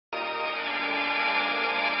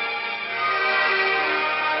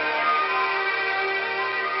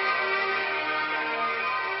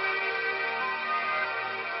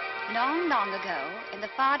Long, long ago, in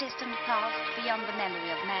the far distant past beyond the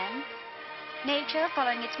memory of man, nature,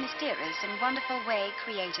 following its mysterious and wonderful way,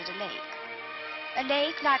 created a lake. A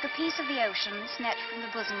lake like a piece of the ocean snatched from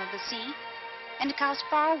the bosom of the sea and cast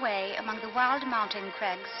far away among the wild mountain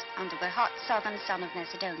crags under the hot southern sun of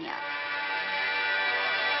Macedonia.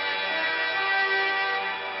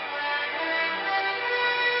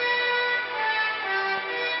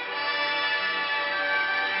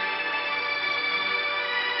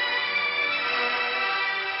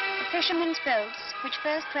 Fishermen's boats, which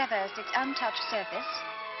first traversed its untouched surface,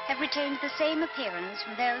 have retained the same appearance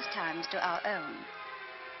from those times to our own.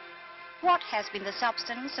 What has been the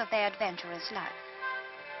substance of their adventurous life?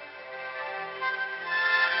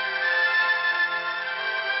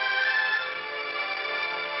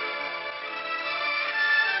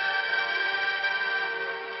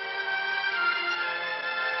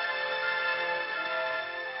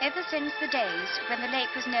 Ever since the days when the lake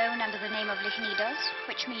was known under the name of Lichnidos,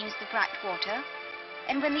 which means the bright water,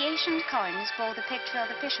 and when the ancient coins bore the picture of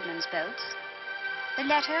the fishermen's boats, the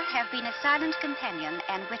latter have been a silent companion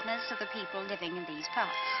and witness of the people living in these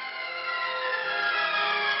parts.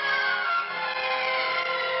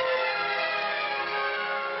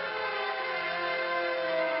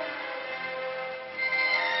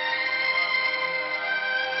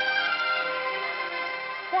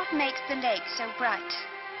 What makes the lake so bright?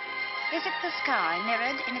 Is it the sky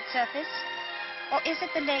mirrored in its surface? Or is it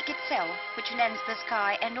the lake itself which lends the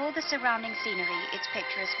sky and all the surrounding scenery its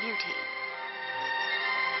picturesque beauty?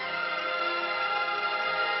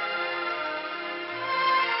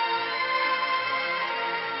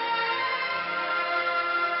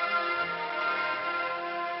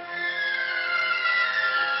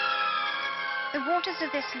 The waters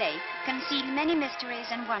of this lake conceal many mysteries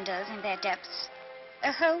and wonders in their depths,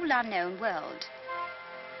 a whole unknown world.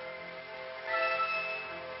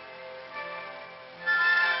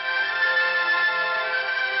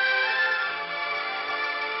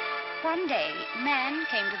 One day, man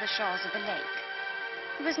came to the shores of the lake.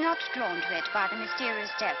 He was not drawn to it by the mysterious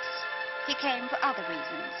depths. He came for other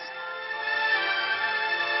reasons.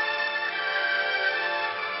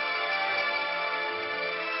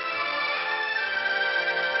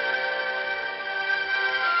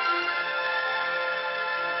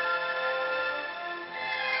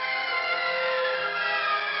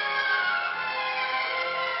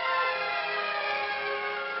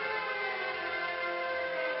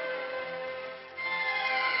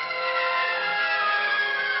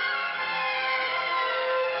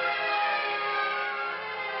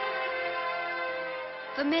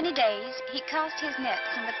 For many days, he cast his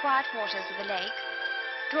nets in the quiet waters of the lake,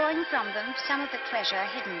 drawing from them some of the treasure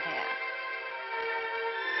hidden there.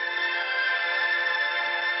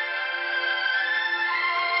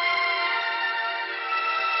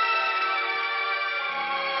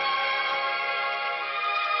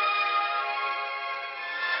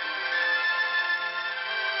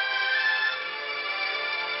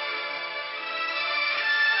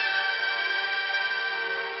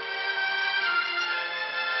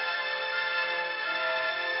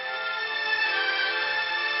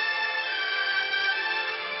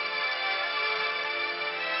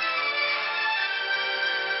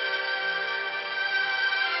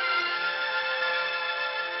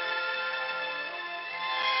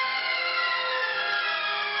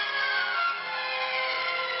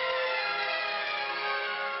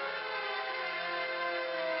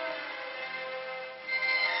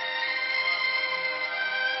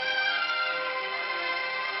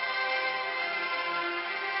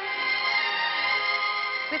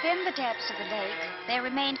 Within the depths of the lake, there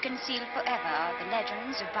remained concealed forever the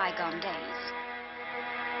legends of bygone days.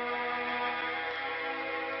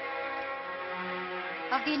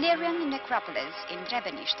 Of the Illyrian necropolis in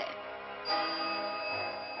Trebenište.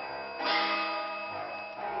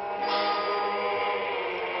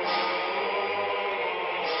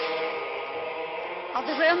 Of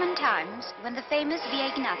the Roman times, when the famous Via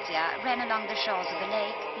Ignatia ran along the shores of the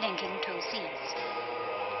lake, linking two seas.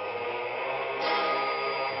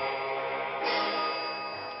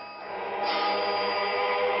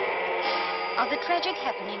 Of the tragic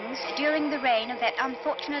happenings during the reign of that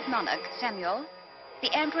unfortunate monarch, Samuel,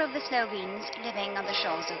 the emperor of the Slovenes, living on the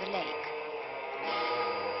shores of the lake.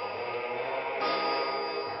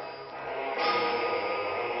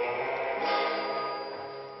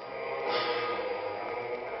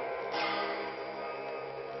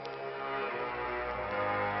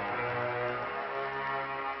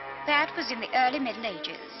 That was in the early Middle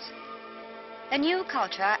Ages. A new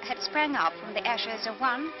culture had sprang up from the ashes of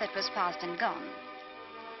one that was past and gone.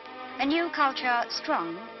 A new culture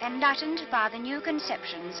strong, enlightened by the new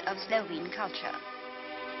conceptions of Slovene culture.